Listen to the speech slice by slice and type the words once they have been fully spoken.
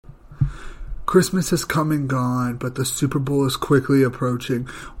Christmas has come and gone, but the Super Bowl is quickly approaching.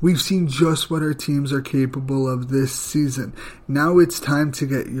 We've seen just what our teams are capable of this season. Now it's time to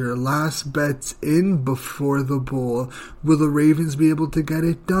get your last bets in before the bowl. Will the Ravens be able to get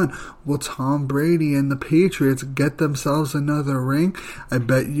it done? Will Tom Brady and the Patriots get themselves another ring? I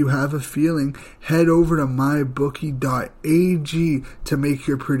bet you have a feeling. Head over to mybookie.ag to make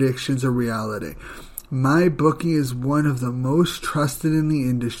your predictions a reality. MyBookie is one of the most trusted in the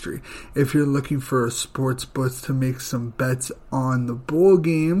industry. If you're looking for a sports book to make some bets on the bowl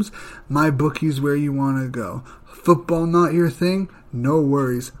games, MyBookie is where you want to go. Football not your thing? No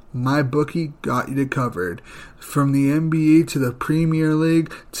worries. MyBookie got you covered. From the NBA to the Premier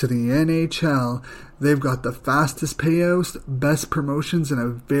League to the NHL, they've got the fastest payouts, best promotions, and a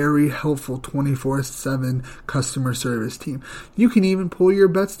very helpful 24/7 customer service team. You can even pull your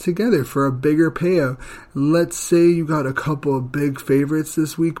bets together for a bigger payout. Let's say you got a couple of big favorites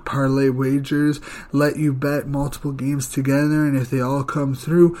this week. Parlay wagers let you bet multiple games together, and if they all come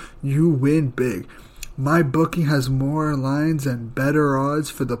through, you win big. MyBookie has more lines and better odds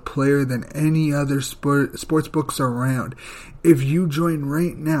for the player than any other sports books around. If you join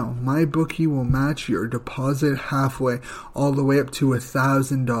right now, MyBookie will match your deposit halfway, all the way up to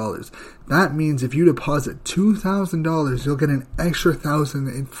 $1,000. That means if you deposit $2,000, you'll get an extra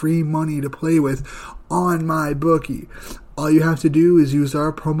 $1,000 in free money to play with on MyBookie. All you have to do is use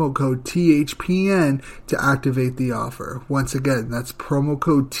our promo code THPN to activate the offer. Once again, that's promo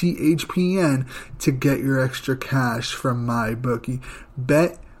code THPN to get your extra cash from MyBookie.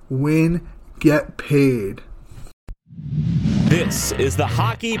 Bet, win, get paid. This is the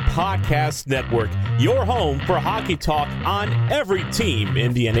Hockey Podcast Network, your home for hockey talk on every team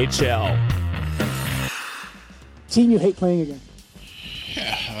in the NHL. Team you hate playing again?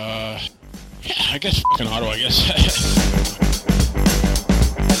 Yeah, I guess fucking Ottawa, I guess.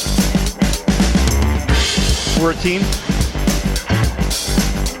 We're a team.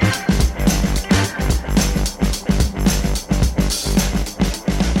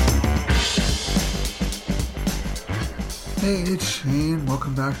 Hey, it's Shane.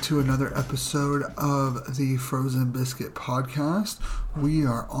 Welcome back to another episode of the Frozen Biscuit Podcast. We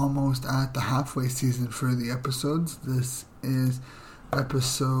are almost at the halfway season for the episodes. This is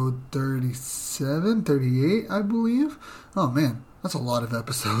episode 37, 38, I believe. Oh man, that's a lot of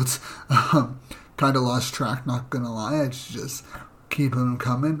episodes. Kind of lost track, not gonna lie. I just keep them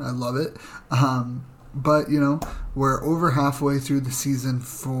coming. I love it. But, you know, we're over halfway through the season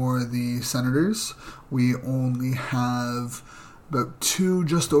for the Senators. We only have about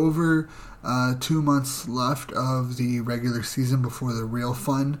just over 2 months left of the regular season before the real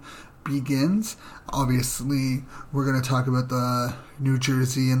fun begins. Obviously, we're going to talk about the New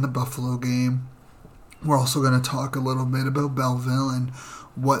Jersey and the Buffalo game. We're also going to talk a little bit about Belleville and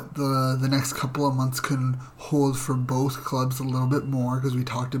what the next couple of months can hold for both clubs a little bit more, because we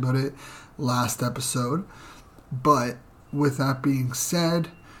talked about it last episode. But with that being said,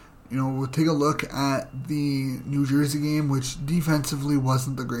 you know, we'll take a look at the New Jersey game, which defensively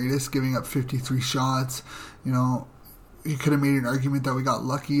wasn't the greatest, giving up 53 shots. You know, you could have made an argument that we got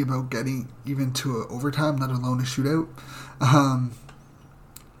lucky about getting even to an overtime, let alone a shootout.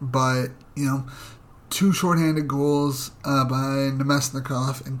 But, you know, 2 shorthanded goals by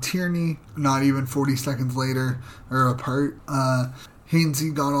Nemesnikov and Tierney, not even 40 seconds later, or apart.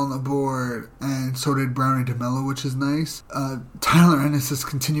 Hainsey got on the board, and so did Brown and DeMello, which is nice. Tyler Ennis is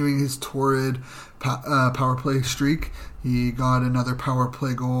continuing his torrid power play streak. He got another power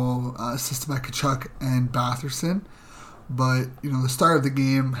play goal assisted by Tkachuk and Batherson. But, you know, the start of the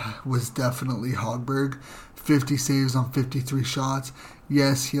game was definitely Hogberg. 50 saves on 53 shots.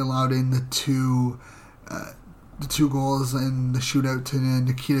 Yes, he allowed in the two goals in the shootout to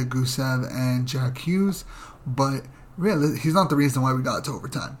Nikita Gusev and Jack Hughes, but really, he's not the reason why we got to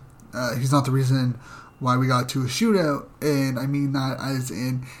overtime. He's not the reason why we got to a shootout, and I mean that as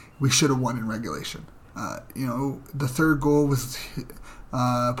in we should have won in regulation. You know, the third goal was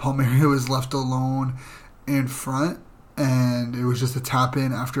Palmieri was left alone in front, and it was just a tap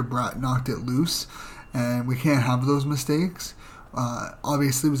in after Bratt knocked it loose, and we can't have those mistakes.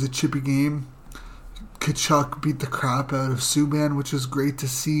 Obviously, it was a chippy game. Tkachuk beat the crap out of Subban, which was great to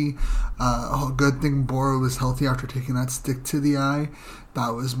see. Good thing Bora was healthy after taking that stick to the eye. That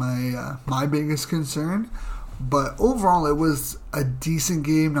was my biggest concern. But overall, it was a decent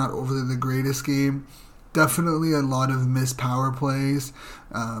game, not overly the greatest game. Definitely a lot of missed power plays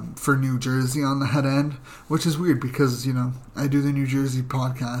for New Jersey on the head end, which is weird because, you know, I do the New Jersey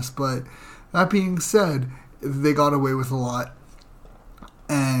podcast. But that being said, they got away with a lot.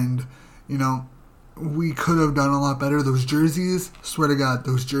 And, you know, we could have done a lot better. Those jerseys, swear to God,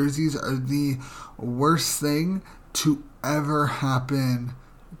 those jerseys are the worst thing to ever happen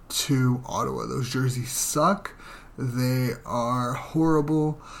to Ottawa. Those jerseys suck. They are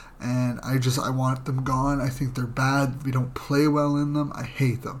horrible, and I want them gone. I think they're bad. We don't play well in them. I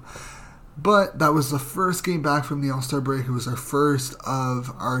hate them. But that was the first game back from the All-Star break. It was our first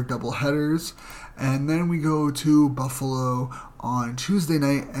of our double headers. And then we go to Buffalo on Tuesday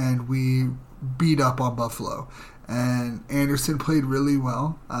night, and we beat up on Buffalo. And Anderson played really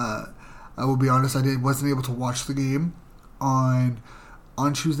well. I will be honest, I wasn't able to watch the game on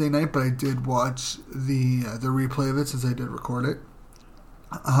Tuesday night, but I did watch the replay of it since I did record it.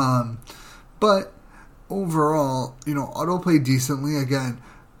 But overall, Ottawa played decently. Again,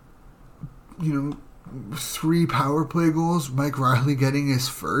 3 power play goals. Mike Riley getting his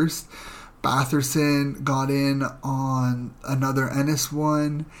first. Batherson got in on another Ennis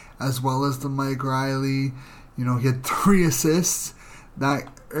one, as well as the Mike Riley. He had 3 assists.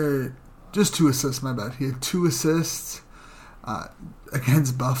 Just 2 assists, my bad. He had 2 assists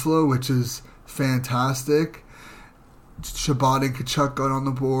against Buffalo, which is fantastic. Chabot and Tkachuk got on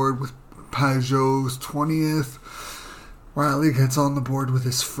the board with Pajot's 20th. Riley gets on the board with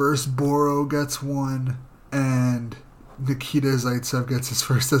his first. Boro gets one. And Nikita Zaitsev gets his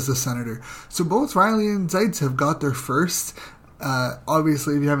first as a Senator. So both Riley and Zaitsev got their first.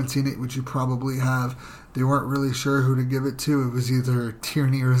 Obviously, if you haven't seen it, which you probably have, they weren't really sure who to give it to. It was either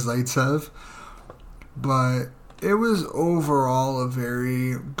Tierney or Zaitsev. But it was overall a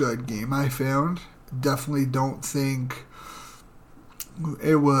very good game, I found. Definitely don't think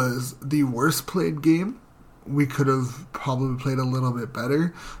it was the worst played game. We could have probably played a little bit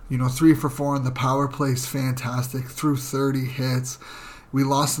better. 3 for 4 on the power play is fantastic. Through 30 hits. We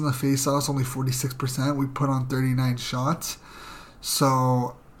lost in the faceoffs, only 46%. We put on 39 shots.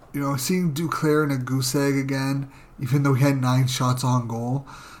 So, seeing Duclair and a goose egg again, even though he had 9 shots on goal.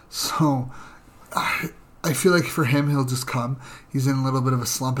 So, I feel like for him, he'll just come. He's in a little bit of a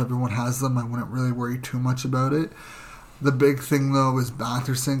slump. Everyone has them. I wouldn't really worry too much about it. The big thing, though, is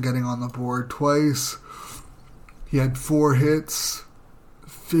Batherson getting on the board twice. He had 4 hits,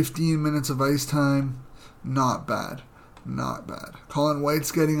 15 minutes of ice time. Not bad. Not bad. Colin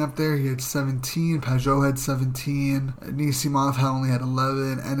White's getting up there. He had 17. Pajot had 17. Nisimov only had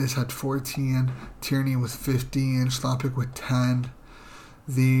 11. Ennis had 14. Tierney with 15. Schlappick with 10.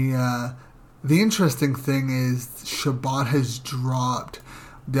 The interesting thing is Chabot has dropped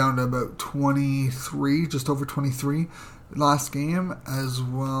down to about 23, just over 23 last game, as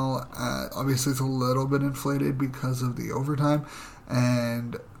well as, obviously it's a little bit inflated because of the overtime,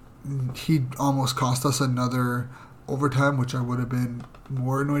 and he almost cost us another overtime, which I would have been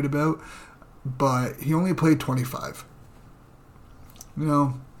more annoyed about, but he only played 25.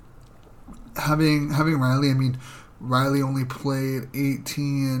 Having Riley, Riley only played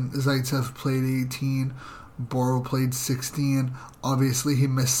 18, Zaitsev played 18, Boro played 16. Obviously, he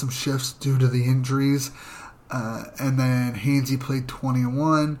missed some shifts due to the injuries. And then Hainsey played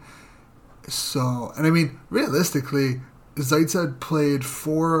 21. So, realistically, Zaitsev played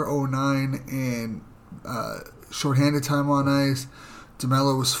 4:09 in shorthanded time on ice.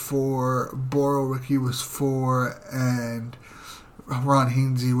 DeMello was 4. Boro Ricky was 4. And Ron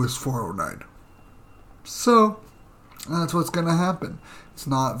Hainsey was 4:09. So, that's what's going to happen. It's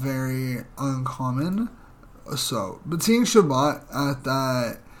not very uncommon. So, but seeing Chabot at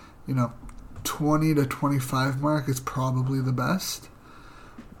that, 20 to 25 mark is probably the best.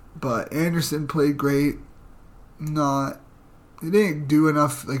 But Anderson played great. He didn't do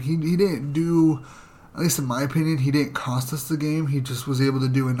enough. He didn't do, at least in my opinion, he didn't cost us the game. He just was able to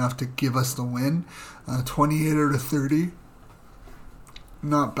do enough to give us the win. 28 out of 30.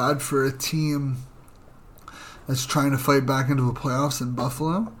 Not bad for a team that's trying to fight back into the playoffs in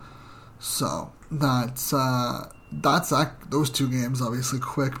Buffalo. So that's those 2 games, obviously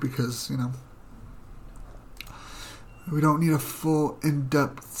quick because we don't need a full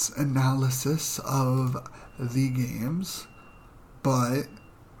in-depth analysis of the games. But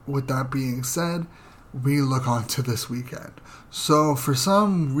with that being said, we look on to this weekend. So for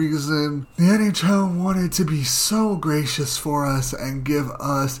some reason, the NHL wanted to be so gracious for us and give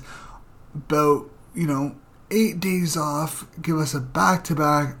us about 8 days off, give us a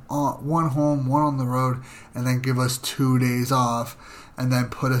back-to-back, 1 home, 1 on the road, and then give us 2 days off, and then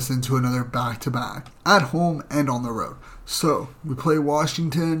put us into another back-to-back, at home and on the road. So, we play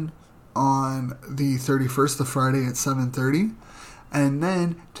Washington on the 31st, the Friday at 7:30, and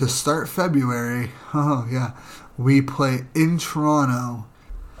then to start February, we play in Toronto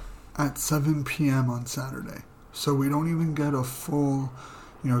at 7 p.m. on Saturday. So we don't even get a full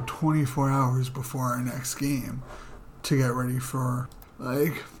 24 hours before our next game to get ready for,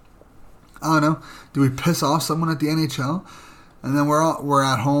 like, I don't know, do we piss off someone at the NHL? And then we're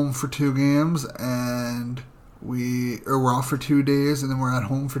at home for 2 games, and we're off for 2 days, and then we're at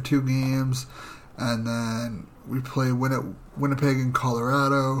home for 2 games, and then we play Winnipeg in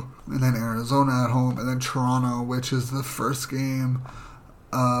Colorado, and then Arizona at home, and then Toronto, which is the first game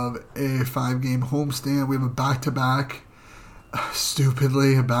of a 5-game homestand. We have a back-to-back,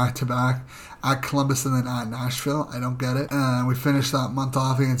 stupidly a back-to-back at Columbus and then at Nashville. I don't get it. And we finished that month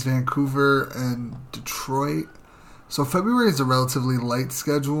off against Vancouver and Detroit. So February is a relatively light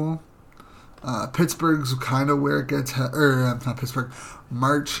schedule. Pittsburgh's kind of where it gets not Pittsburgh.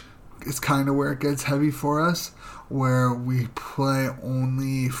 March is kind of where it gets heavy for us, where we play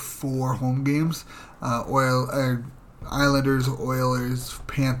only 4 home games. Islanders, Oilers,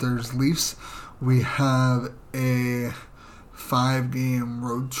 Panthers, Leafs. We have a 5-game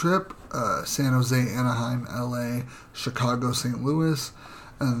road trip. San Jose, Anaheim, LA, Chicago, St. Louis.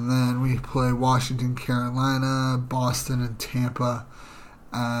 And then we play Washington, Carolina, Boston, and Tampa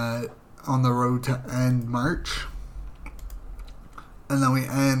on the road to end March. And then we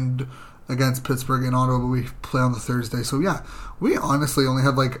end against Pittsburgh and Ottawa, but we play on the Thursday. So, yeah, we honestly only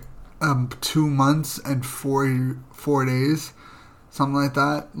have 2 months and 4 days, something like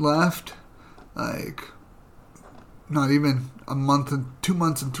that, left. Not even a month and 2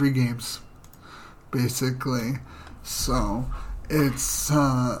 months and 3 games, basically. So it's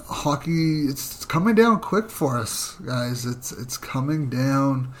hockey. It's coming down quick for us, guys. It's coming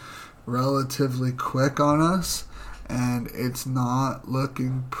down relatively quick on us, and it's not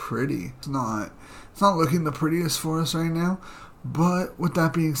looking pretty. It's not looking the prettiest for us right now. But with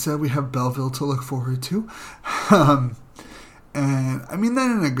that being said, we have Belleville to look forward to, and I mean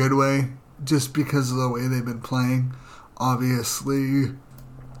that in a good way, just because of the way they've been playing. Obviously,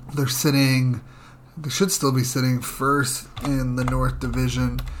 they should still be sitting first in the North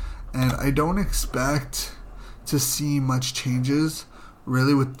Division, and I don't expect to see much changes,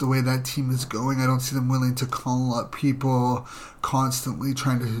 really, with the way that team is going. I don't see them willing to call up people, constantly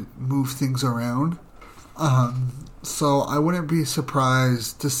trying to move things around. So I wouldn't be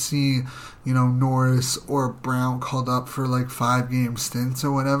surprised to see, Norris or Brown called up for 5-game stints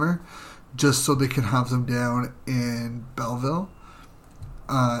or whatever, just so they can have them down in Belleville.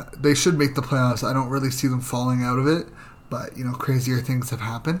 They should make the playoffs. I don't really see them falling out of it, but, crazier things have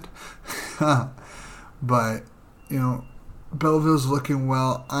happened. But, Belleville's looking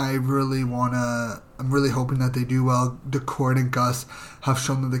well. I'm really hoping that they do well. Decord and Gus have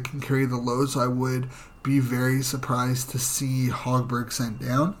shown that they can carry the load, so I would be very surprised to see Hogberg sent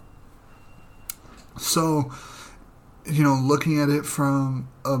down. So, looking at it from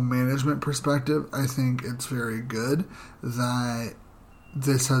a management perspective, I think it's very good that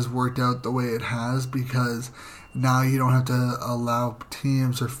this has worked out the way it has, because now you don't have to allow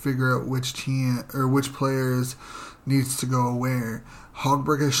teams or figure out which team or which players needs to go where.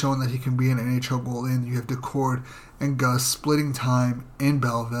 Hogberg has shown that he can be an NHL goalie, and you have Decord and Gus splitting time in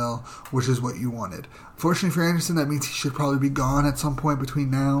Belleville, which is what you wanted. Fortunately for Anderson, that means he should probably be gone at some point between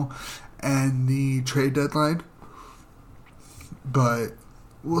now and the trade deadline. But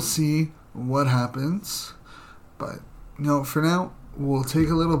we'll see what happens. But, for now, we'll take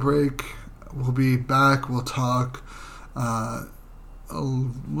a little break. We'll be back. We'll talk a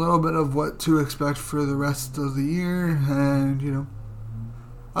little bit of what to expect for the rest of the year and,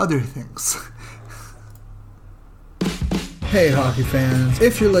 other things. Hey, hockey fans.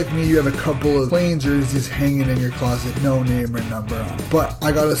 If you're like me, you have a couple of plain jerseys hanging in your closet, no name or number on it. But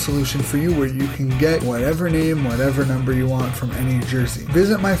I got a solution for you where you can get whatever name, whatever number you want from any jersey.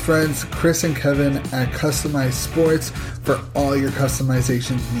 Visit my friends Chris and Kevin at Customized Sports for all your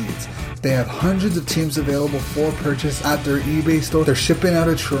customization needs. They have hundreds of teams available for purchase at their eBay store. They're shipping out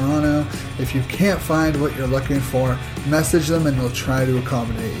of Toronto. If you can't find what you're looking for, message them and they'll try to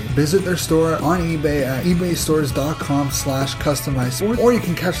accommodate you. Visit their store on eBay at ebaystores.com/customized, or you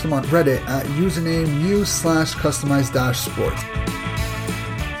can catch them on Reddit at username u/customized-sports.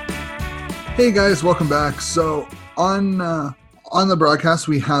 Hey guys, welcome back. So on the broadcast,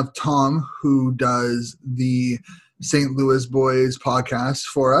 we have Tom, who does the St. Louis Boys podcast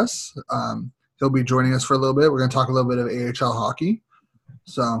for us. He'll be joining us for a little bit. We're going to talk a little bit of AHL hockey.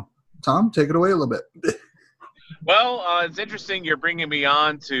 So, Tom, take it away a little bit. Well, it's interesting you're bringing me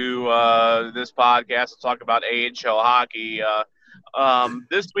on to this podcast to talk about AHL hockey.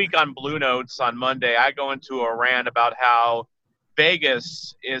 This week on Blue Notes on Monday, I go into a rant about how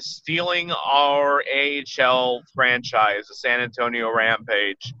Vegas is stealing our AHL franchise, the San Antonio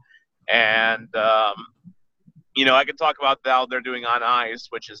Rampage. And I can talk about how they're doing on ice,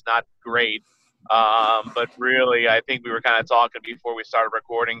 which is not great. But really, I think we were kind of talking before we started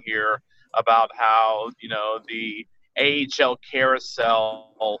recording here about how, the AHL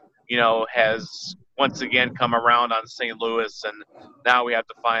carousel, has once again come around on St. Louis, and now we have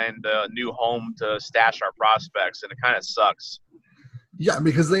to find a new home to stash our prospects, and it kind of sucks. Yeah,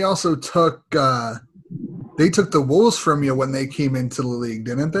 because they also took the Wolves from you when they came into the league,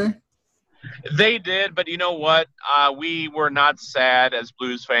 didn't they? They did, but you know what? We were not sad as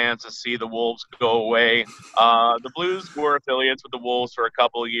Blues fans to see the Wolves go away. The Blues were affiliates with the Wolves for a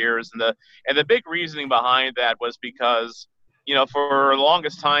couple of years, and the big reasoning behind that was because, for the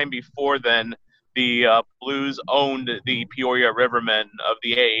longest time before then, the Blues owned the Peoria Rivermen of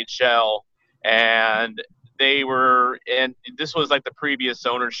the AHL, and this was like the previous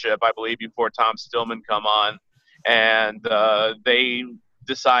ownership, I believe, before Tom Stillman come on, and they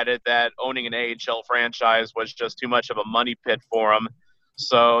decided that owning an AHL franchise was just too much of a money pit for them.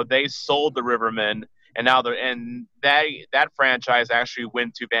 So they sold the Rivermen, and now that franchise actually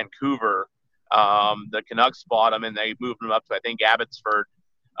went to Vancouver. The Canucks bought them, and they moved them up to, I think, Abbotsford.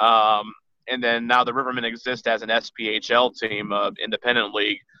 And then now the Rivermen exist as an SPHL team, independent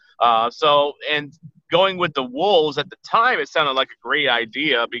league. And going with the Wolves at the time, it sounded like a great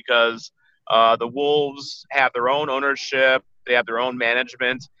idea because the Wolves have their own ownership. They have their own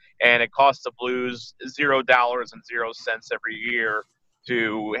management, and it costs the Blues $0 every year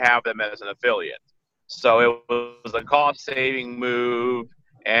to have them as an affiliate. So it was a cost-saving move,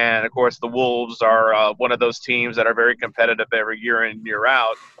 and, of course, the Wolves are one of those teams that are very competitive every year in, year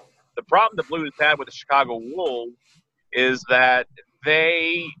out. The problem the Blues had with the Chicago Wolves is that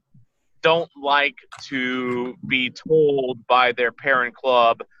they don't like to be told by their parent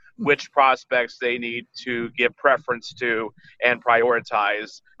club which prospects they need to give preference to and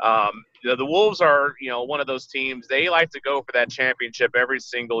prioritize. The Wolves are, one of those teams. They like to go for that championship every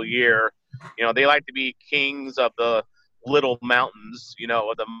single year. They like to be kings of the little mountains,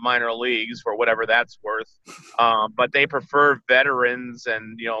 of the minor leagues for whatever that's worth. But they prefer veterans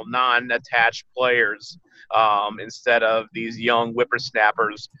and, non-attached players instead of these young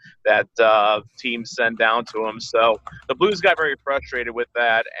whippersnappers that teams send down to them. So the Blues got very frustrated with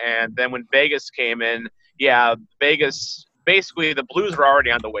that. And then when Vegas came in, Vegas, basically the Blues were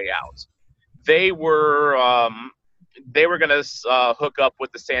already on the way out. They were going to hook up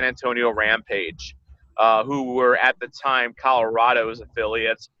with the San Antonio Rampage, who were at the time Colorado's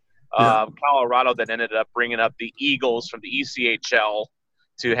affiliates. Colorado then ended up bringing up the Eagles from the ECHL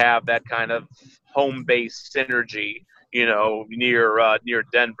to have that kind of home-based synergy, near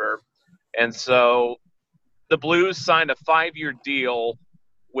Denver. And so the Blues signed a 5-year deal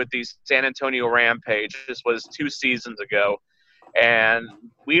with the San Antonio Rampage. This was 2 seasons ago. And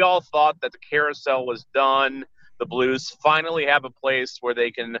we all thought that the carousel was done. The Blues finally have a place where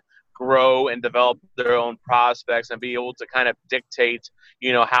they can grow and develop their own prospects and be able to kind of dictate,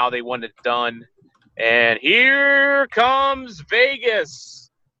 how they want it done. And here comes Vegas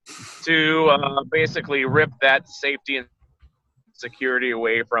to basically rip that safety and security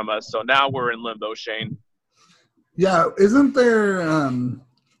away from us. So now we're in limbo, Shane. Yeah, isn't there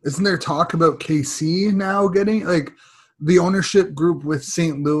talk about KC now getting the ownership group with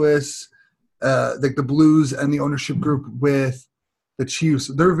St. Louis, like the Blues and the ownership group with the Chiefs?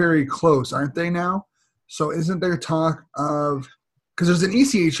 They're very close, aren't they now? So isn't there talk of – because there's an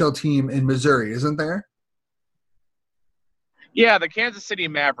ECHL team in Missouri, isn't there? Yeah, the Kansas City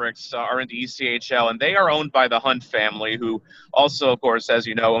Mavericks are in the ECHL, and they are owned by the Hunt family, who also, of course, as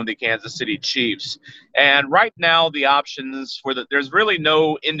you know, own the Kansas City Chiefs. And right now, the options there's really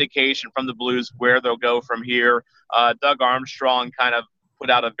no indication from the Blues where they'll go from here. Doug Armstrong kind of put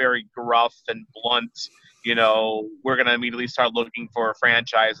out a very gruff and blunt, we're going to immediately start looking for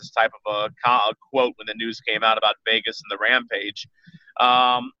franchises type of a quote when the news came out about Vegas and the Rampage.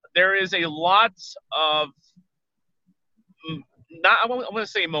 There is a lot of I want to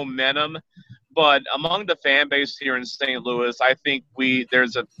say momentum, but among the fan base here in St. Louis, I think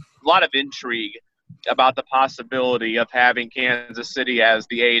there's a lot of intrigue about the possibility of having Kansas City as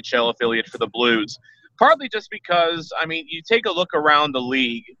the AHL affiliate for the Blues. Partly just because, you take a look around the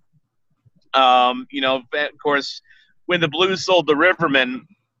league, of course, when the Blues sold the Rivermen,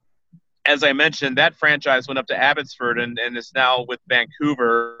 as I mentioned, that franchise went up to Abbotsford and is now with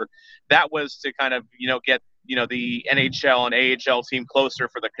Vancouver. That was to kind of, get the NHL and AHL team closer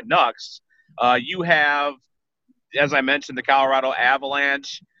for the Canucks. You have, as I mentioned, the Colorado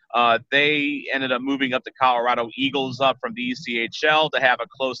Avalanche. They ended up moving up the Colorado Eagles up from the ECHL to have a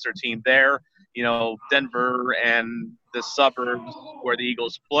closer team there. Denver and the suburbs where the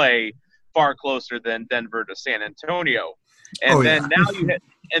Eagles play far closer than Denver to San Antonio. And Oh, then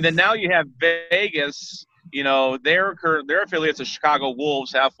yeah. now you have Vegas. You know, their affiliates of Chicago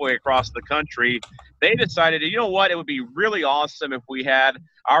Wolves halfway across the country. They decided, you know what, it would be really awesome if we had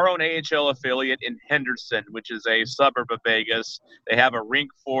our own AHL affiliate in Henderson, which is a suburb of Vegas. They have a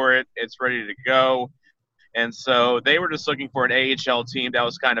rink for it. It's ready to go. And so they were just looking for an AHL team that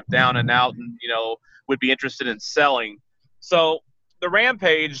was kind of down and out and, you know, would be interested in selling. So the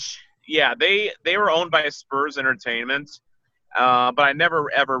Rampage, yeah, they were owned by Spurs Entertainment, but I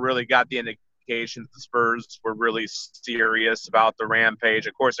never ever really got the indications the Spurs were really serious about the Rampage.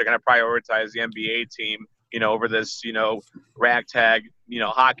 Of course, they're going to prioritize the NBA team, you know, over this, you know, ragtag, you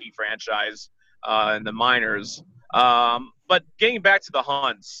know, hockey franchise in the minors. But getting back to the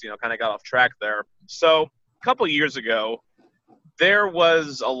Hunts, you know, kind of got off track there. So a couple of years ago, there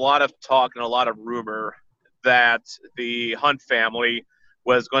was a lot of talk and a lot of rumor that the Hunt family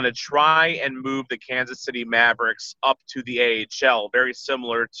was going to try and move the Kansas City Mavericks up to the AHL, very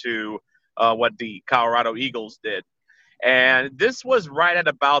similar to what the Colorado Eagles did. And this was right at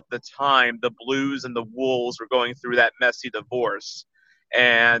about the time the Blues and the Wolves were going through that messy divorce.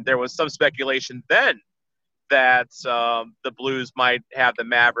 And there was some speculation then that the Blues might have the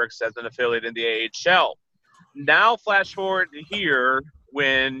Mavericks as an affiliate in the AHL. Now, flash forward here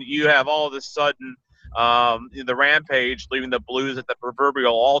when you have all of a sudden the Rampage leaving the Blues at the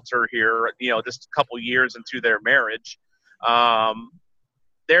proverbial altar here, you know, just a couple years into their marriage.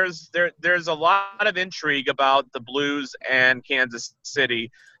 There's a lot of intrigue about the Blues and Kansas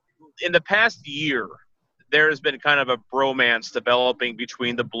City. In the past year, there has been kind of a bromance developing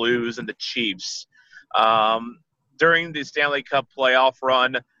between the Blues and the Chiefs. During the Stanley Cup playoff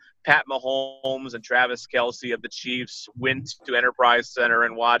run, Pat Mahomes and Travis Kelce of the Chiefs went to Enterprise Center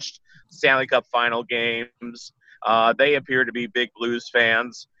and watched Stanley Cup final games. They appear to be big Blues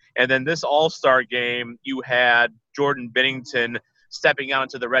fans. And then this All-Star game, you had Jordan Binnington stepping out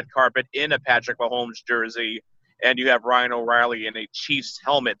onto the red carpet in a Patrick Mahomes jersey, and you have Ryan O'Reilly in a Chiefs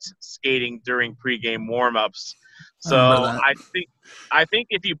helmet skating during pregame warmups. So I think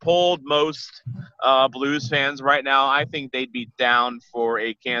if you polled most Blues fans right now, I think they'd be down for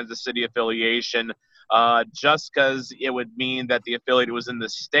a Kansas City affiliation, just because it would mean that the affiliate was in the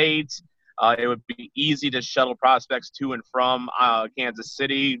States. It would be easy to shuttle prospects to and from Kansas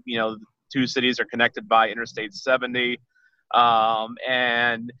City. You know, two cities are connected by Interstate 70.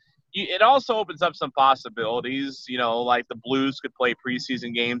 And it also opens up some possibilities, you know, like the Blues could play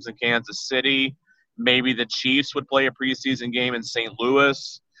preseason games in Kansas City. Maybe the Chiefs would play a preseason game in St.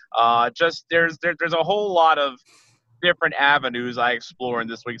 Louis. Just there's a whole lot of different avenues I explore in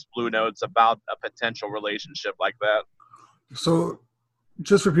this week's Blue Notes about a potential relationship like that. So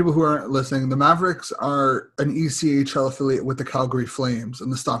just for people who aren't listening, the Mavericks are an ECHL affiliate with the Calgary Flames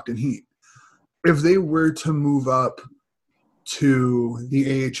and the Stockton Heat. If they were to move up to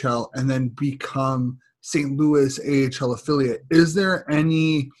the AHL and then become St. Louis AHL affiliate, is there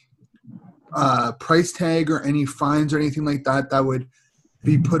any price tag or any fines or anything like that that would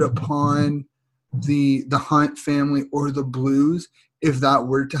be put upon the Hunt family or the Blues if that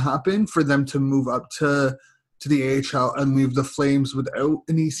were to happen, for them to move up to the AHL and leave the Flames without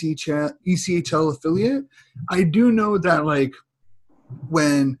an ECHL affiliate? I do know that, like,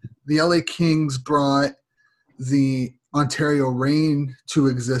 when the LA Kings brought the Ontario Reign to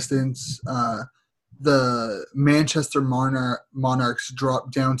existence, the Manchester Monarchs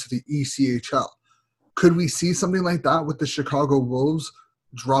dropped down to the ECHL. Could we see something like that with the Chicago Wolves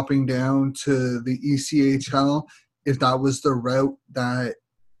dropping down to the ECHL if that was the route that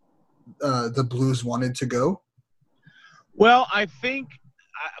the Blues wanted to go? Well, I think,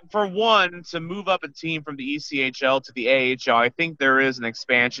 for one, to move up a team from the ECHL to the AHL, I think there is an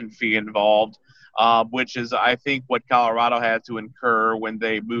expansion fee involved, which is, I think, what Colorado had to incur when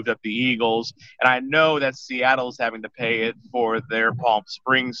they moved up the Eagles. And I know that Seattle's having to pay it for their Palm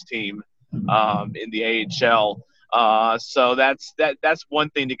Springs team in the AHL. So that's one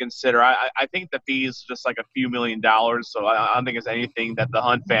thing to consider. I think the fee is just like a few $1 million, so I don't think it's anything that the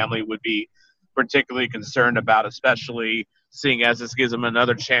Hunt family would be particularly concerned about, especially seeing as this gives them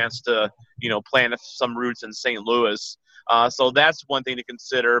another chance to, you know, plant some roots in St. Louis. So that's one thing to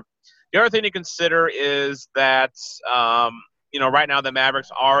consider. The other thing to consider is that, you know, right now the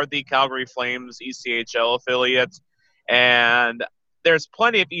Mavericks are the Calgary Flames ECHL affiliate, and there's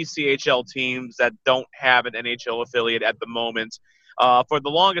plenty of ECHL teams that don't have an NHL affiliate at the moment. For the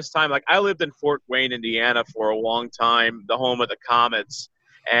longest time, like, I lived in Fort Wayne, Indiana for a long time, the home of the Comets,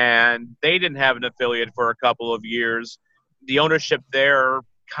 and they didn't have an affiliate for a couple of years. The ownership there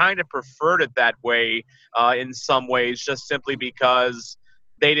kind of preferred it that way in some ways, just simply because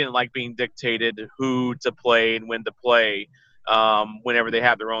they didn't like being dictated who to play and when to play whenever they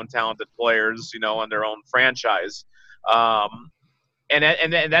have their own talented players, on their own franchise.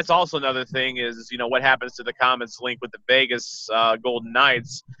 And that's also another thing is, what happens to the Comets link with the Vegas Golden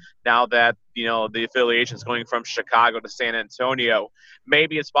Knights now that, the affiliation is going from Chicago to San Antonio.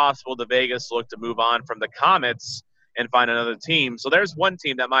 Maybe it's possible the Vegas look to move on from the Comets and find another team. So there's one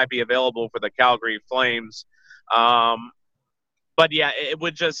team that might be available for the Calgary Flames. But, yeah, it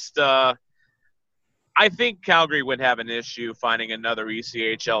would just I think Calgary would have an issue finding another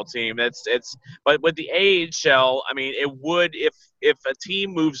ECHL team. But with the AHL, I mean, it would if a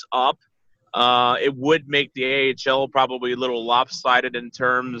team moves up, it would make the AHL probably a little lopsided in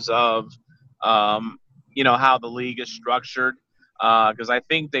terms of how the league is structured. Because I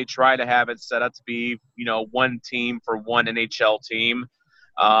think they try to have it set up to be one team for one NHL team.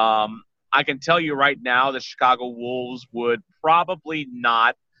 I can tell you right now, the Chicago Wolves would probably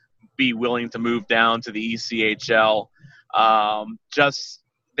not be willing to move down to the ECHL. While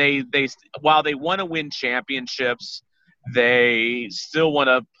they want to win championships, they still want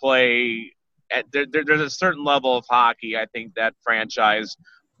to play at there's a certain level of hockey I think that franchise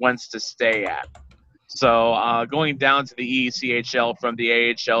wants to stay at. So going down to the ECHL from the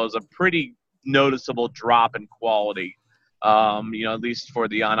AHL is a pretty noticeable drop in quality, at least for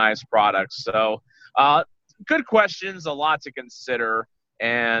the on-ice products. So good questions, a lot to consider.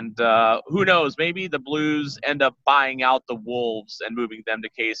 And who knows, maybe the Blues end up buying out the Wolves and moving them to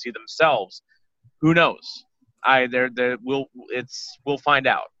KC themselves. Who knows? We'll find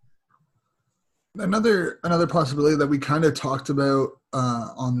out. Another possibility that we kind of talked about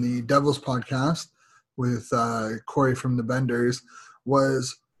on the Devils podcast with Corey from the Benders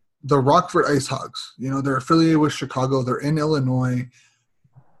was the Rockford Ice Hogs. They're affiliated with Chicago. They're in Illinois.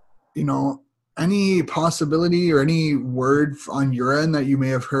 Any possibility or any word on your end that you may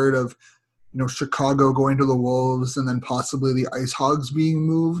have heard of, Chicago going to the Wolves and then possibly the Ice Hogs being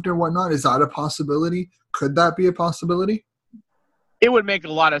moved or whatnot? Is that a possibility? Could that be a possibility? It would make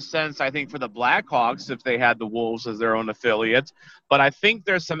a lot of sense, I think, for the Blackhawks if they had the Wolves as their own affiliate. But I think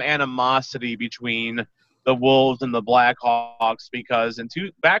there's some animosity between the Wolves and the Blackhawks because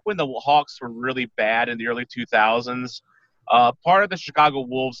back when the Hawks were really bad in the early 2000s, part of the Chicago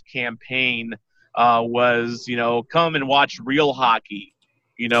Wolves campaign was, come and watch real hockey,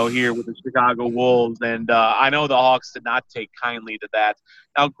 here with the Chicago Wolves. And I know the Hawks did not take kindly to that.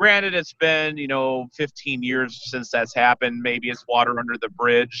 Now, granted, it's been, 15 years since that's happened. Maybe it's water under the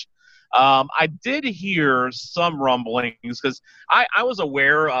bridge. I did hear some rumblings because I was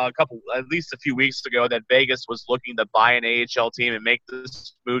aware at least a few weeks ago that Vegas was looking to buy an AHL team and make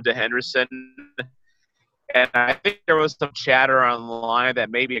this move to Henderson. And I think there was some chatter online that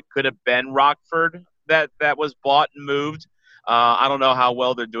maybe it could have been Rockford that was bought and moved. I don't know how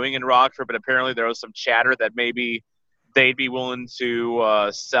well they're doing in Rockford, but apparently there was some chatter that maybe they'd be willing to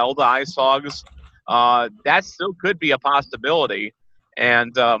sell the Ice Hogs. That still could be a possibility.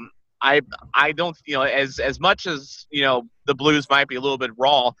 And I don't, as much as, the Blues might be a little bit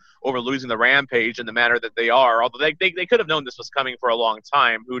raw over losing the Rampage in the manner that they are, although they could have known this was coming for a long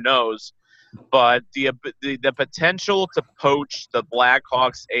time. Who knows? But the potential to poach the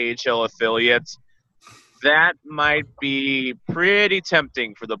Blackhawks AHL affiliates, that might be pretty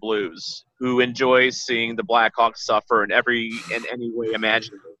tempting for the Blues, who enjoy seeing the Blackhawks suffer in any way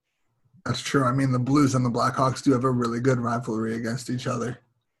imaginable. That's true. I mean, the Blues and the Blackhawks do have a really good rivalry against each other.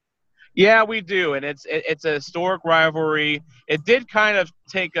 Yeah, we do, and it's a historic rivalry. It did kind of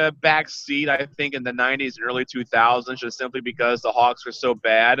take a back seat, I think, in the 90s and early 2000s, just simply because the Hawks were so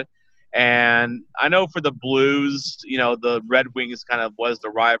bad. And I know for the Blues, the Red Wings kind of was the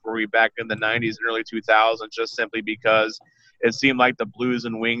rivalry back in the 90s and early 2000s, just simply because it seemed like the Blues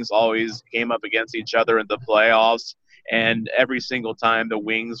and Wings always came up against each other in the playoffs. And every single time the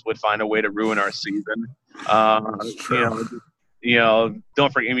Wings would find a way to ruin our season. Don't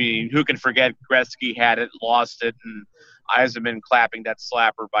forget, who can forget Gretzky had it, lost it, and Yzerman clapping that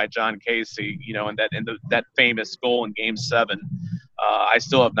slapper by John Casey, and that famous goal in Game 7. I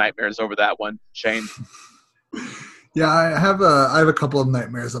still have nightmares over that one, Shane. Yeah, I have a couple of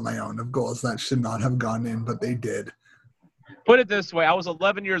nightmares of my own of goals that should not have gone in, but they did. Put it this way, I was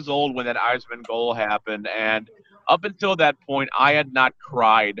 11 years old when that Yzerman goal happened, and up until that point, I had not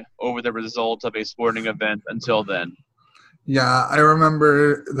cried over the result of a sporting event until then. Yeah, I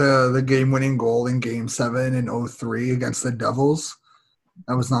remember the game-winning goal in Game 7 in 2003 against the Devils.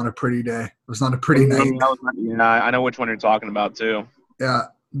 That was not a pretty day. It was not a pretty night. I know which one you're talking about too. Yeah,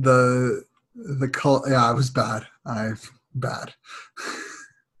 it was bad. Bad.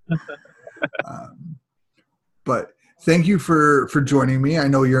 But thank you for joining me. I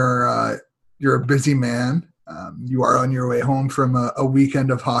know you're a busy man. You are on your way home from a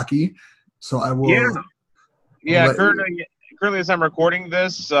weekend of hockey, so I will. Yeah. Currently, as I'm recording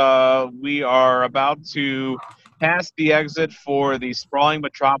this, we are about to pass the exit for the sprawling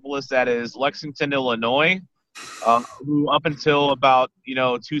metropolis that is Lexington, Illinois. Who up until about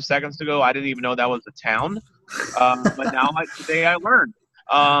 2 seconds ago, I didn't even know that was a town. But now today I learned.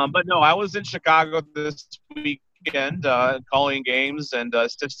 But no, I was in Chicago this weekend calling games and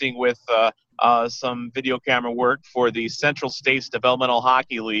assisting with some video camera work for the Central States Developmental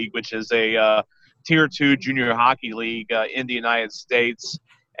Hockey League, which is a Tier 2 junior hockey league in the United States.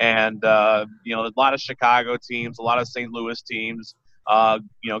 And, a lot of Chicago teams, a lot of St. Louis teams,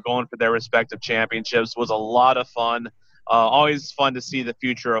 going for their respective championships was a lot of fun. Always fun to see the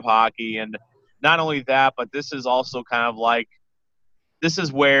future of hockey. And not only that, but this is also kind of like, this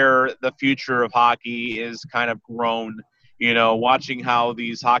is where the future of hockey is kind of grown, watching how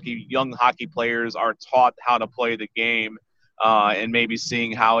these young hockey players are taught how to play the game. And maybe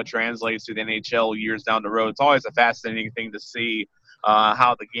seeing how it translates to the NHL years down the road. It's always a fascinating thing to see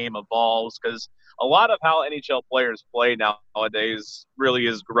how the game evolves, because a lot of how NHL players play nowadays really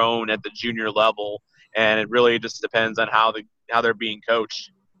is grown at the junior level, and it really just depends on how they're being coached.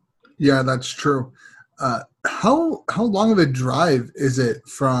 Yeah, that's true. How long of a drive is it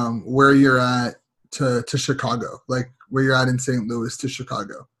from where you're at to Chicago? Like where you're at in St. Louis to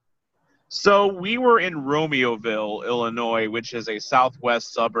Chicago? So we were in Romeoville, Illinois, which is a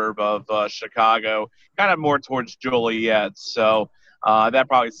southwest suburb of Chicago, kind of more towards Joliet. So that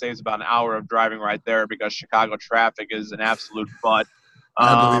probably saves about an hour of driving right there, because Chicago traffic is an absolute butt.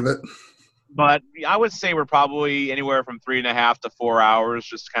 I believe it. But I would say we're probably anywhere from 3.5 to 4 hours,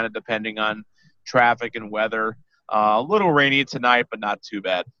 just kind of depending on traffic and weather. A little rainy tonight, but not too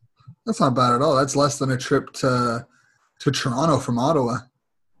bad. That's not bad at all. That's less than a trip to Toronto from Ottawa.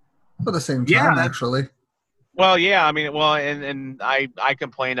 For the same time, actually. Well, yeah, I mean, and I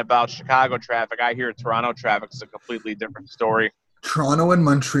complain about Chicago traffic. I hear Toronto traffic is a completely different story. Toronto and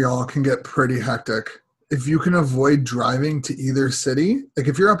Montreal can get pretty hectic. If you can avoid driving to either city, like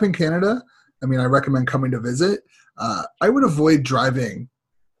if you're up in Canada, I mean, I recommend coming to visit. I would avoid driving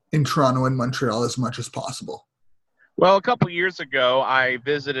in Toronto and Montreal as much as possible. Well, a couple years ago, I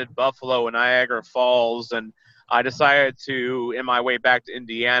visited Buffalo and Niagara Falls, and I decided to, in my way back to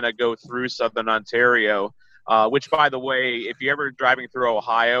Indiana, go through Southern Ontario, which, by the way, if you're ever driving through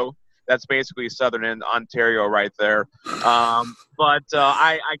Ohio, that's basically Southern Ontario right there. But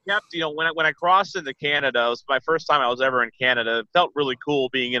I kept, when I crossed into Canada, it was my first time I was ever in Canada. It felt really cool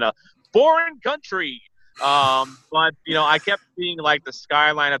being in a foreign country. But I kept seeing like the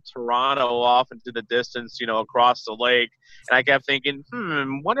skyline of Toronto off into the distance, across the lake. And I kept thinking,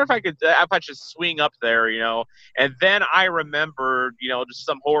 wonder if I should swing up there, And then I remembered, just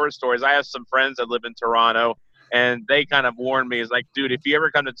some horror stories. I have some friends that live in Toronto, and they kind of warned me. It's like, dude, if you ever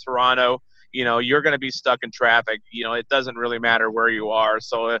come to Toronto, you're going to be stuck in traffic. It doesn't really matter where you are.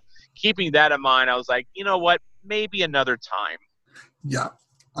 So keeping that in mind, I was like, you know what, maybe another time. Yeah.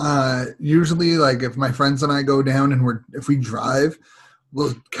 Usually, like if my friends and I go down and if we drive,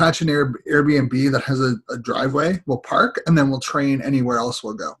 we'll catch an Airbnb that has a driveway. We'll park, and then we'll train anywhere else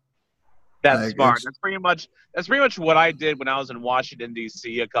we'll go. That's smart. That's pretty much what I did when I was in Washington,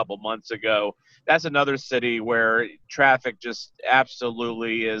 D.C. a couple months ago. That's another city where traffic just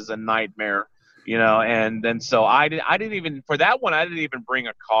absolutely is a nightmare, And then so I didn't even for that one. I didn't even bring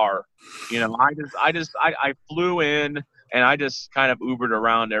a car, I flew in. And I just kind of Ubered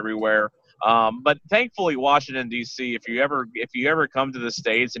around everywhere. But thankfully, Washington, D.C., if you ever come to the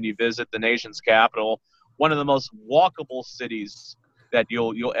States and you visit the nation's capital, one of the most walkable cities that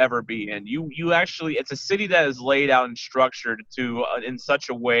you'll ever be in. You actually, it's a city that is laid out and structured in such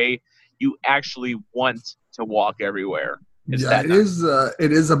a way you actually want to walk everywhere. It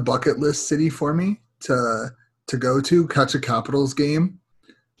is a bucket list city for me to go to, catch a Capitals game.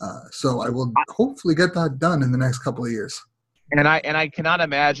 So I will hopefully get that done in the next couple of years. And I cannot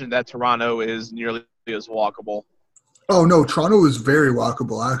imagine that Toronto is nearly as walkable. Oh no, Toronto is very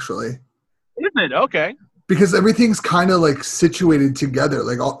walkable actually. Isn't it? Okay. Because everything's kind of like situated together.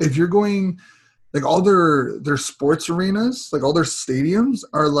 Like if you're going, like all their sports arenas, like all their stadiums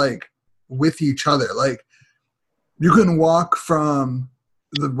are like with each other. Like you can walk from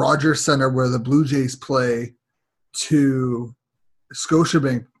the Rogers Center where the Blue Jays play to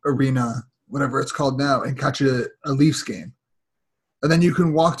Scotiabank Arena, whatever it's called now, and catch a Leafs game. And then you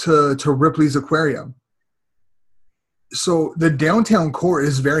can walk to Ripley's Aquarium. So the downtown core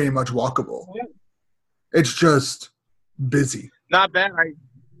is very much walkable. It's just busy. Not bad.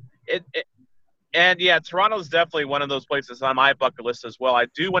 And yeah, Toronto's definitely one of those places on my bucket list as well. I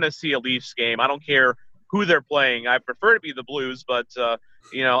do want to see a Leafs game. I don't care who they're playing. I prefer to be the Blues, but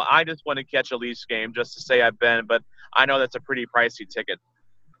I just want to catch a Leafs game just to say I've been. But I know that's a pretty pricey ticket.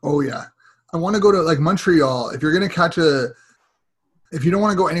 Oh yeah, I want to go to like Montreal. If you're gonna if you don't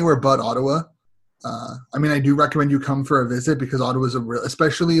want to go anywhere but Ottawa, I do recommend you come for a visit because Ottawa's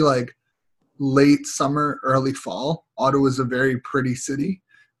especially like late summer, early fall. Ottawa's a very pretty city.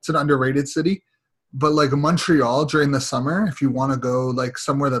 It's an underrated city. But like Montreal during the summer, if you want to go like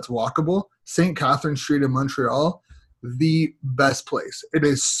somewhere that's walkable, St. Catherine Street in Montreal, the best place. It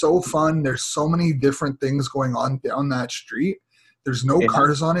is so fun. There's so many different things going on down that street. There's no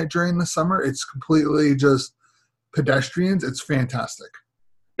cars on it during the summer. It's completely just pedestrians. It's fantastic.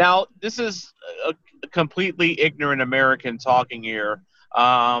 Now, this is a completely ignorant American talking here,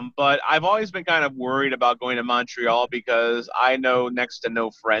 but I've always been kind of worried about going to Montreal because I know next to no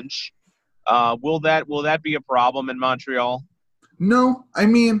French. Will that be a problem in Montreal? No, I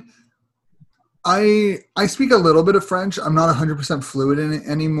speak a little bit of French. I'm not 100% fluent in it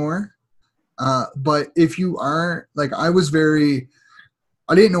anymore. But if you are, like, I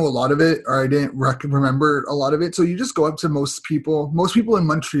didn't know a lot of it, or I didn't remember a lot of it. So you just go up to most people. Most people in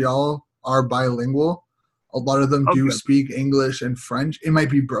Montreal are bilingual. A lot of them do speak English and French. It might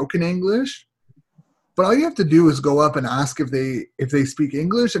be broken English. But all you have to do is go up and ask if they speak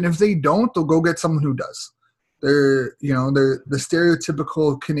English, and if they don't, they'll go get someone who does. They're the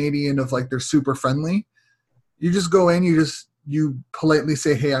stereotypical Canadian of like they're super friendly. You just go in, you politely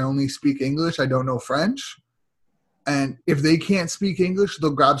say, "Hey, I only speak English. I don't know French." And if they can't speak English,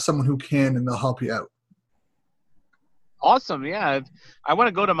 they'll grab someone who can, and they'll help you out. Awesome, yeah. I want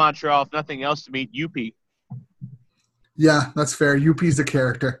to go to Montreal, if nothing else, to meet UP. Yeah, that's fair. UP's a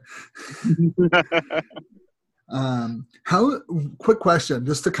character. Quick question,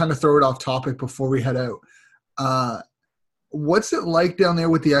 just to kind of throw it off topic before we head out. What's it like down there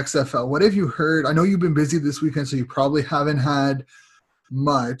with the XFL? What have you heard? I know you've been busy this weekend, so you probably haven't had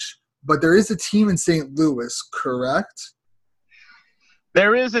much, but there is a team in St. Louis, correct?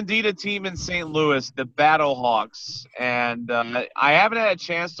 There is indeed a team in St. Louis, the Battlehawks, and I haven't had a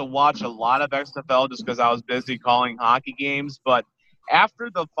chance to watch a lot of XFL just because I was busy calling hockey games, but after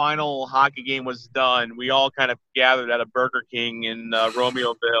the final hockey game was done, we all kind of gathered at a Burger King in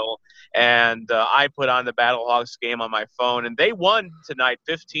Romeoville, and I put on the Battlehawks game on my phone, and they won tonight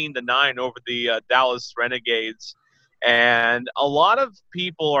 15-9 over the Dallas Renegades. And a lot of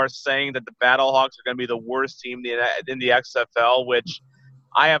people are saying that the Battlehawks are going to be the worst team in the XFL, which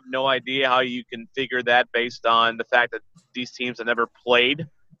I have no idea how you can figure that based on the fact that these teams have never played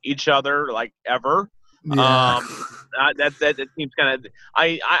each other, like, ever. Yeah. That seems kind of –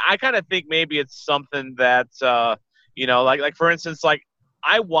 I kind of think maybe it's something that, like for instance, like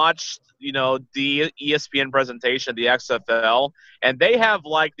I watched, the ESPN presentation of the XFL, and they have,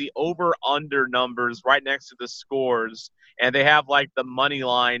 like, the over-under numbers right next to the scores, and they have, like, the money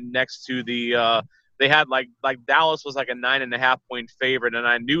line next to the they had like Dallas was like a 9.5 point favorite, and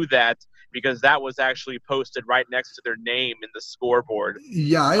I knew that because that was actually posted right next to their name in the scoreboard.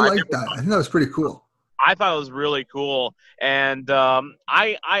 Yeah, I like that. I think that was pretty cool. I thought it was really cool, and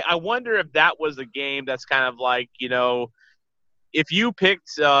I wonder if that was a game that's kind of like, if you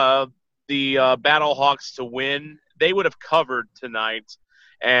picked the Battlehawks to win, they would have covered tonight,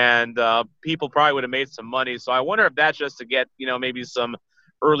 and people probably would have made some money. So I wonder if that's just to get maybe some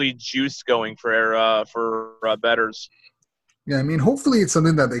early juice going for bettors. Yeah, hopefully it's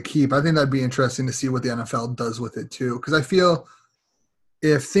something that they keep. I think that'd be interesting to see what the NFL does with it too, because I feel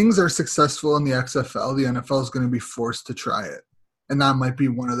if things are successful in the XFL, the NFL is going to be forced to try it, and that might be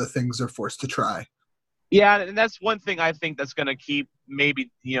one of the things they're forced to try. Yeah, and that's one thing I think that's going to keep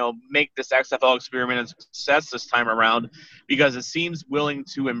maybe, make this XFL experiment a success this time around, because it seems willing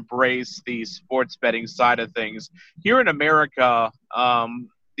to embrace the sports betting side of things. Here in America,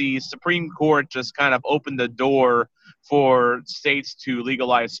 the Supreme Court just kind of opened the door for states to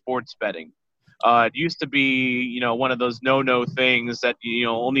legalize sports betting. It used to be, one of those no things that,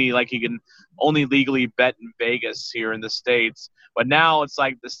 only like you can only legally bet in Vegas here in the States. But now it's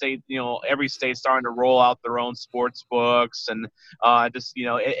like the state, every state's starting to roll out their own sports books, and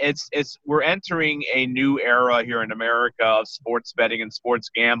we're entering a new era here in America of sports betting and sports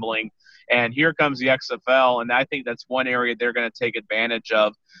gambling. And here comes the XFL, and I think that's one area they're going to take advantage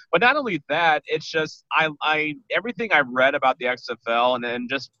of. But not only that, it's just I everything I've read about the XFL and then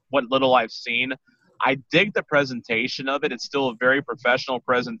just what little I've seen, I dig the presentation of it. It's still a very professional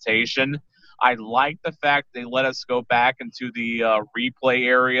presentation. I like the fact they let us go back into the replay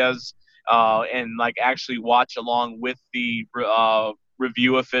areas and like actually watch along with the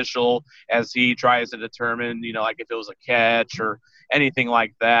review official as he tries to determine, like if it was a catch or anything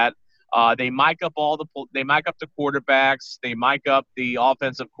like that. They mic up the quarterbacks, they mic up the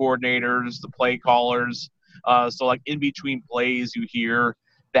offensive coordinators, the play callers. So like in between plays, you hear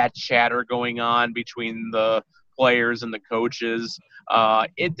that chatter going on between the players and the coaches.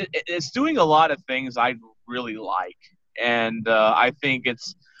 It's doing a lot of things I really like, and I think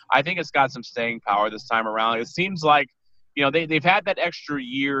it's got some staying power this time around. It seems like they've had that extra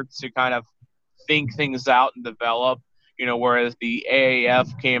year to kind of think things out and develop. Whereas the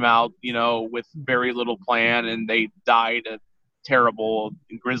AAF came out, with very little plan and they died a terrible,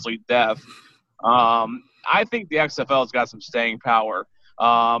 grisly death. I think the XFL's got some staying power.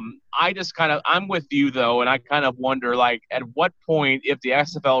 I'm with you though, and I kind of wonder, like, at what point, if the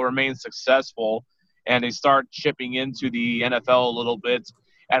XFL remains successful and they start chipping into the NFL a little bit,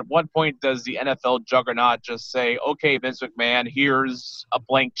 at what point does the NFL juggernaut just say, okay, Vince McMahon, here's a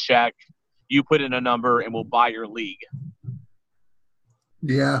blank check, you put in a number and we'll buy your league?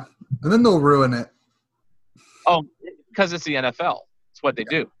 Yeah, and then they'll ruin it. Oh, because it's the NFL. It's what they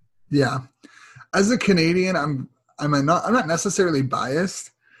do. Yeah. As a Canadian, I'm not necessarily biased,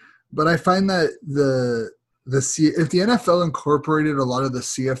 but I find that if the NFL incorporated a lot of the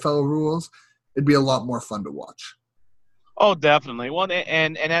CFL rules, it'd be a lot more fun to watch. Oh, definitely. Well,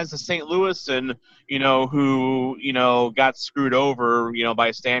 and as a St. Louisan, who got screwed over,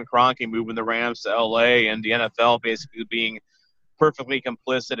 by Stan Kroenke moving the Rams to LA and the NFL basically being perfectly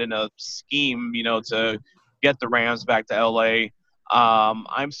complicit in a scheme, to get the Rams back to LA.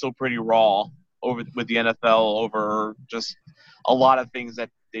 I'm still pretty raw with the NFL over just a lot of things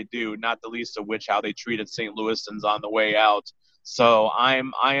that they do, not the least of which how they treated St. Louisans on the way out. So I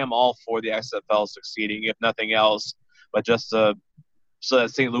am all for the XFL succeeding, if nothing else, but just so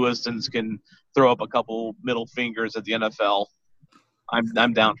that St. Louisans can throw up a couple middle fingers at the NFL.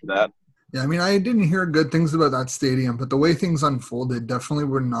 I'm down for that. Yeah, I mean, I didn't hear good things about that stadium, but the way things unfolded definitely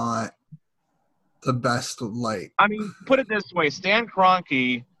were not the best light. I mean, put it this way, Stan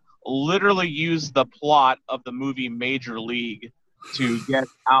Kroenke literally used the plot of the movie Major League to get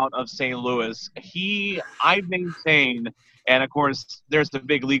out of St. Louis. I maintain, and of course, there's the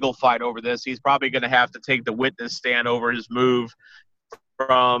big legal fight over this. He's probably going to have to take the witness stand over his move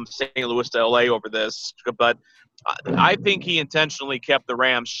from St. Louis to LA over this. But I think he intentionally kept the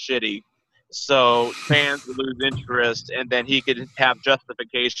Rams shitty so fans would lose interest, and then he could have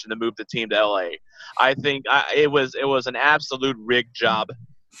justification to move the team to LA. I think it was an absolute rig job,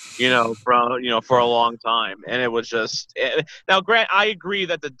 for a long time, and it was just. Now, Grant, I agree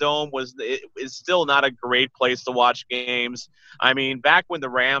that the Dome is still not a great place to watch games. I mean, back when the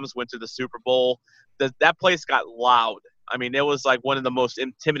Rams went to the Super Bowl, that place got loud. I mean, it was like one of the most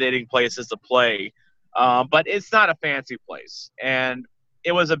intimidating places to play, but it's not a fancy place, and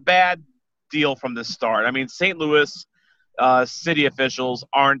it was a bad deal from the start. I mean, St. Louis city officials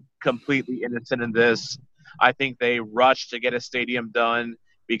aren't completely innocent in this. I think they rushed to get a stadium done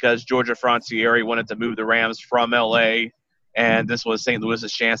because Georgia Frontiere wanted to move the Rams from LA, and this was St.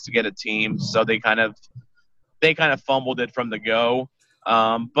 Louis's chance to get a team. So they kind of fumbled it from the go.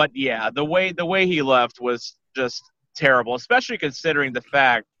 But yeah, the way he left was just terrible, especially considering the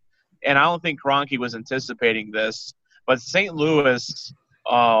fact, and I don't think Kroenke was anticipating this, but St. Louis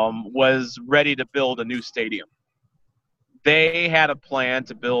was ready to build a new stadium. They had a plan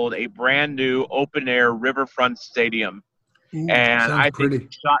to build a brand new open air riverfront stadium. And I think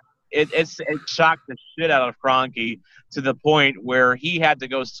it shocked the shit out of Kroenke to the point where he had to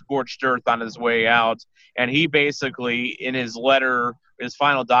go scorched earth on his way out. And he basically, in his letter, his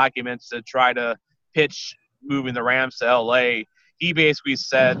final documents to try to pitch moving the Rams to LA, he basically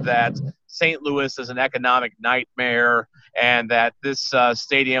said that St. Louis is an economic nightmare and that this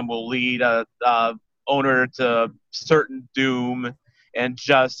stadium will lead a owner to certain doom. And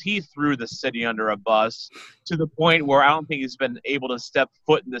just he threw the city under a bus to the point where I don't think he's been able to step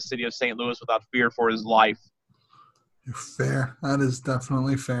foot in the city of St. Louis without fear for his life. Fair. That is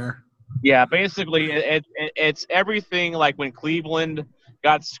definitely fair. Yeah, basically it's everything like when Cleveland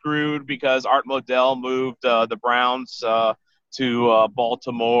got screwed because Art Modell moved the Browns to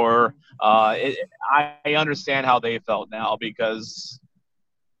Baltimore. I understand how they felt now because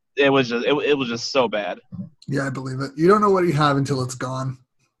it was just so bad. Yeah, I believe it. You don't know what you have until it's gone.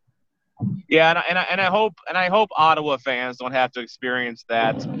 Yeah, and I hope Ottawa fans don't have to experience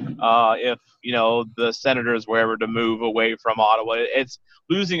that if the Senators were ever to move away from Ottawa. It's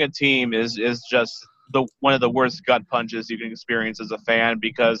losing a team is just one of the worst gut punches you can experience as a fan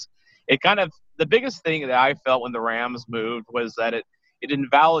because the biggest thing that I felt when the Rams moved was that it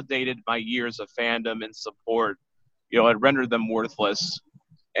invalidated my years of fandom and support. it rendered them worthless,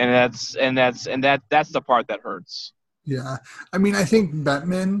 and that's the part that hurts. Yeah, I mean, I think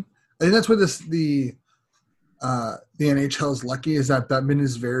Bettman. I think that's where the NHL is lucky, is that Bettman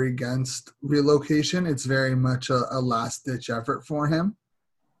is very against relocation. It's very much a last ditch effort for him.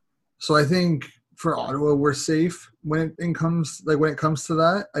 So I think for Ottawa, we're safe when it comes to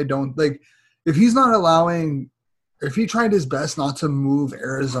that. I don't like if he's not allowing. If he tried his best not to move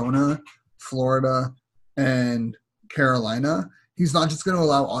Arizona, Florida, and Carolina, he's not just going to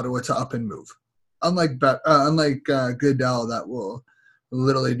allow Ottawa to up and move. Unlike Goodell, that will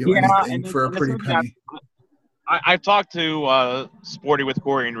literally do anything for a pretty penny. I've talked to Sporty with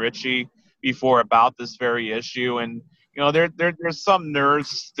Corey and Richie before about this very issue, and there's some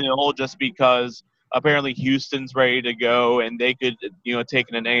nerves still, just because apparently Houston's ready to go and they could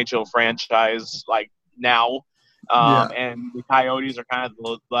take an NHL franchise like now. And the Coyotes are kind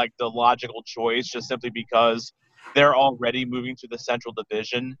of the logical choice, just simply because they're already moving to the Central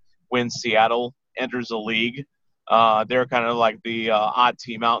Division when Seattle enters the league. They're kind of like the odd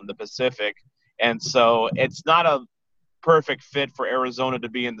team out in the Pacific. And so it's not a perfect fit for Arizona to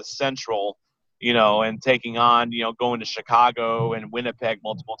be in the Central, and taking on, going to Chicago and Winnipeg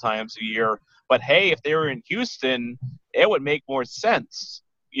multiple times a year. But, hey, if they were in Houston, it would make more sense.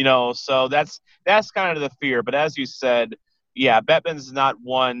 So that's kind of the fear. But as you said, yeah, Bettman's not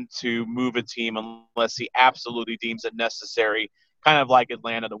one to move a team unless he absolutely deems it necessary, kind of like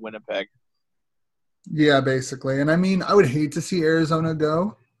Atlanta to Winnipeg. Yeah, basically. And I mean, I would hate to see Arizona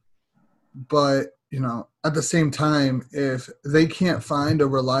go, but, at the same time, if they can't find a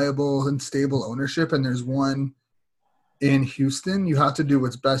reliable and stable ownership and there's one in Houston, you have to do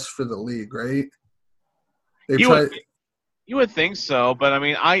what's best for the league, right? You would think so, but I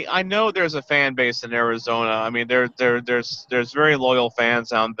mean, I know there's a fan base in Arizona. I mean, there's very loyal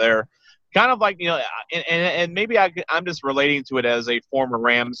fans out there, kind of like and maybe I'm just relating to it as a former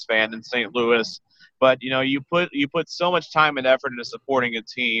Rams fan in St. Louis. But you put so much time and effort into supporting a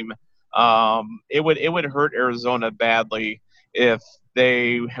team. It would hurt Arizona badly if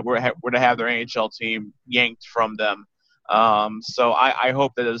they were to have their NHL team yanked from them. So I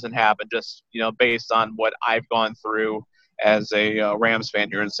hope that doesn't happen. Just based on what I've gone through as a Rams fan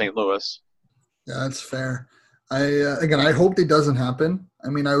here in St. Louis. Yeah, that's fair. I hope it doesn't happen. I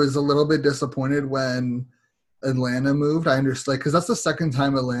mean, I was a little bit disappointed when Atlanta moved. I understand, because that's the second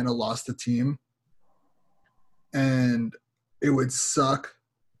time Atlanta lost a team. And it would suck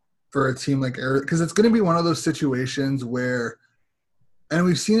for a team like Arizona, because it's going to be one of those situations where, and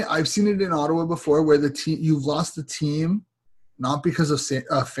I've seen it in Ottawa before, where you've lost the team not because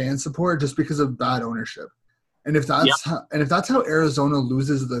of fan support, just because of bad ownership. And if that's how Arizona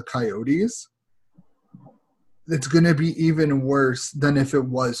loses the Coyotes, it's going to be even worse than if it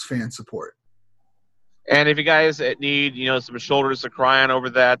was fan support. And if you guys need, some shoulders to cry on over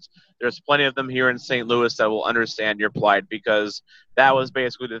that, there's plenty of them here in St. Louis that will understand your plight, because that was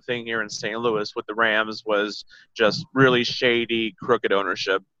basically the thing here in St. Louis with the Rams, was just really shady, crooked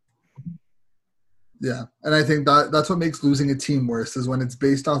ownership. Yeah, and I think that's what makes losing a team worse, is when it's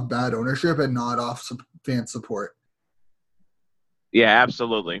based off bad ownership and not off fan support. Yeah,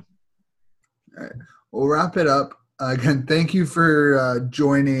 absolutely. All right, we'll wrap it up. Again, thank you for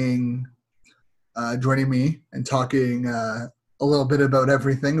joining me and talking a little bit about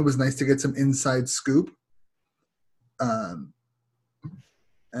everything. It was nice to get some inside scoop.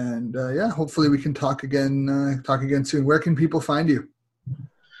 Hopefully we can talk again soon. Where can people find you?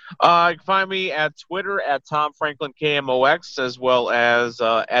 You can find me at Twitter at Tom Franklin KMOX, as well as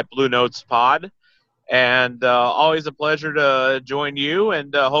at Blue Notes Pod. And always a pleasure to join you.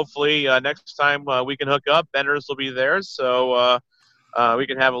 And hopefully next time we can hook up. Benders will be there, so we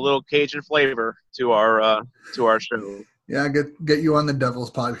can have a little Cajun flavor to our show. Yeah, get you on the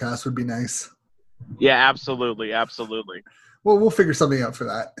Devils podcast would be nice. Yeah, absolutely. Well, we'll figure something out for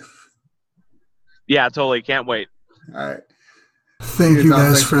that. Yeah, totally. Can't wait. All right. Thank you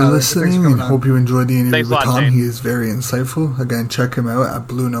guys for listening, and hope you enjoyed the interview with Tom. He is very insightful. Again, check him out at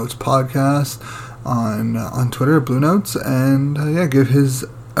Blue Notes Podcast on Twitter, Blue Notes, and give his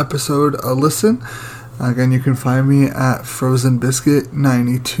episode a listen. Again, you can find me at Frozen Biscuit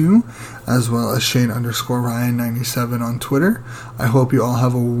 92, as well as Shane_Ryan97 on Twitter. I hope you all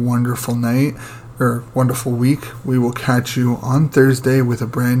have a wonderful night or wonderful week. We will catch you on Thursday with a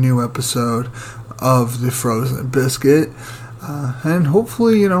brand new episode of the Frozen Biscuit. And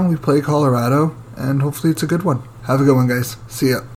hopefully, we play Colorado, and hopefully it's a good one. Have a good one, guys. See ya.